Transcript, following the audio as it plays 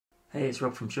Hey, it's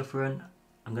Rob from Shufferin.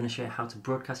 I'm going to show you how to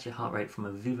broadcast your heart rate from a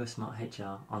Vivosmart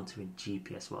HR onto a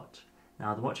GPS watch.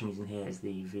 Now the watch I'm using here is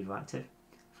the Vivoactive.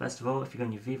 First of all, if you go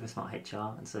on your Vivosmart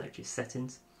HR and select your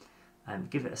settings,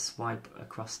 give it a swipe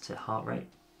across to heart rate,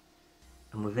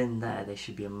 and within there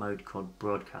should be a mode called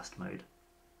broadcast mode.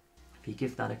 If you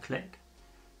give that a click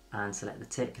and select the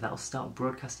tick, that will start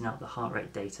broadcasting out the heart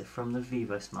rate data from the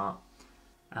Vivosmart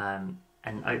and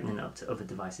opening it up to other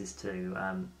devices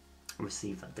to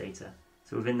receive that data.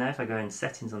 So within there, if I go in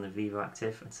settings on the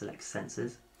Vivoactive and select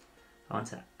sensors, I want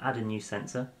to add a new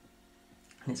sensor,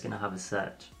 and it's going to have a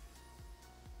search.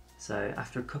 So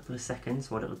after a couple of seconds,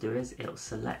 what it'll do is it'll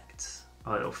select,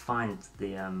 or it'll find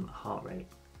the heart rate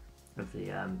of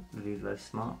the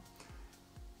Vivosmart.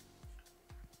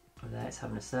 There it's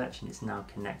having a search and it's now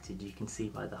connected. You can see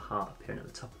by the heart appearing at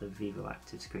the top of the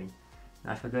Vivoactive screen.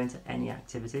 Now if I go into any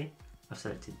activity, I've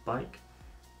selected bike,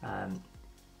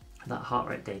 that heart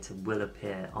rate data will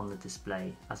appear on the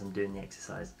display as I'm doing the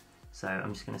exercise. So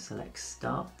I'm just going to select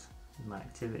start in my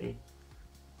activity,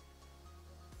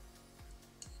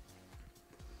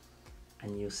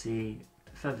 and you'll see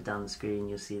further down the screen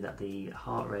you'll see that the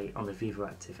heart rate on the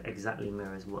Vivoactive exactly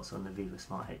mirrors what's on the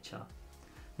Vivosmart HR.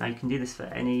 Now you can do this for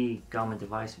any Garmin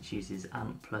device which uses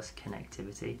ANT Plus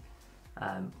connectivity,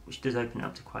 which does open it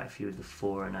up to quite a few of the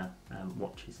Forerunner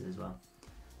watches as well.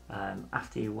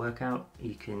 After your workout,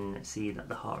 you can see that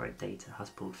the heart rate data has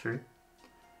pulled through,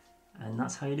 and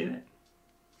that's how you do it.